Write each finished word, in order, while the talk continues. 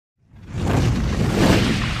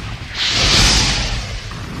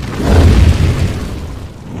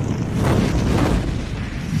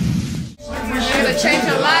change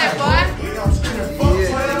your life, boy.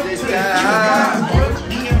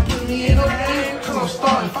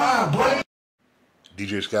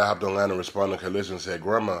 DJ Sky hopped online and responded to Karlissa and said,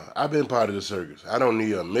 "Grandma, I've been part of the circus. I don't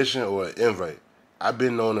need a mission or an invite. I've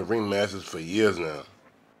been knowing the ringmasters for years now."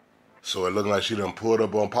 So it looked like she done pulled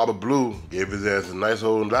up on Papa Blue, gave his ass a nice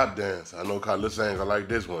old lap dance. I know Karlissa ain't gonna like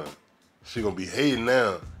this one. She gonna be hating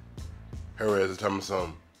now. Her ass is telling me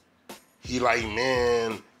something. He like,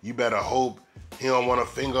 man, you better hope he don't want to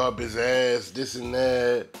finger up his ass, this and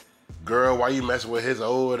that. Girl, why you messing with his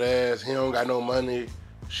old ass? He don't got no money.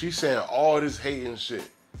 She's saying all this hating shit.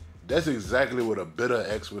 That's exactly what a bitter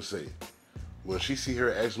ex would say. When she see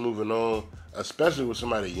her ex moving on, especially with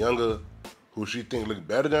somebody younger who she think look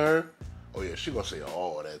better than her, oh yeah, she gonna say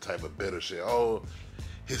all that type of bitter shit. Oh,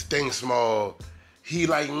 his thing small. He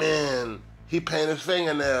like, man, he paint his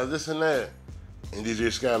fingernails, this and that. And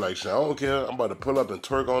DJ Sky like, shit, I don't care. I'm about to pull up and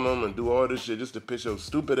twerk on him and do all this shit just to piss your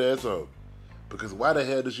stupid ass off. Because why the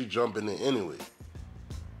hell did she jump in there anyway?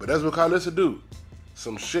 But that's what Karlissa do.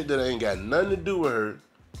 Some shit that ain't got nothing to do with her,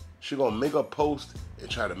 she gonna make a post and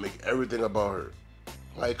try to make everything about her.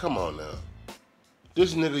 Like, come on now.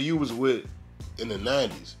 This nigga you was with in the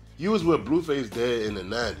 90s. You was with Blueface dad in the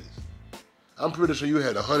 90s. I'm pretty sure you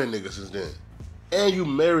had 100 niggas since then. And you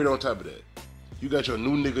married on top of that. You got your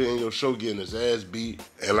new nigga in your show getting his ass beat.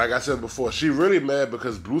 And like I said before, she really mad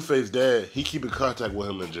because Blueface dad, he keep in contact with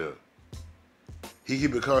him in jail. He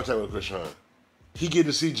keep in contact with Krishan. He get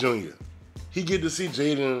to see Junior. He get to see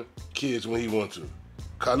Jaden kids when he want to.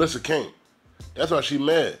 Karlissa can't. That's why she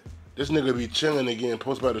mad. This nigga be chilling and getting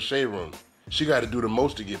posted by the shade room. She got to do the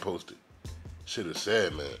most to get posted. Shit is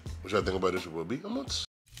sad, man. What y'all think about this? Will be?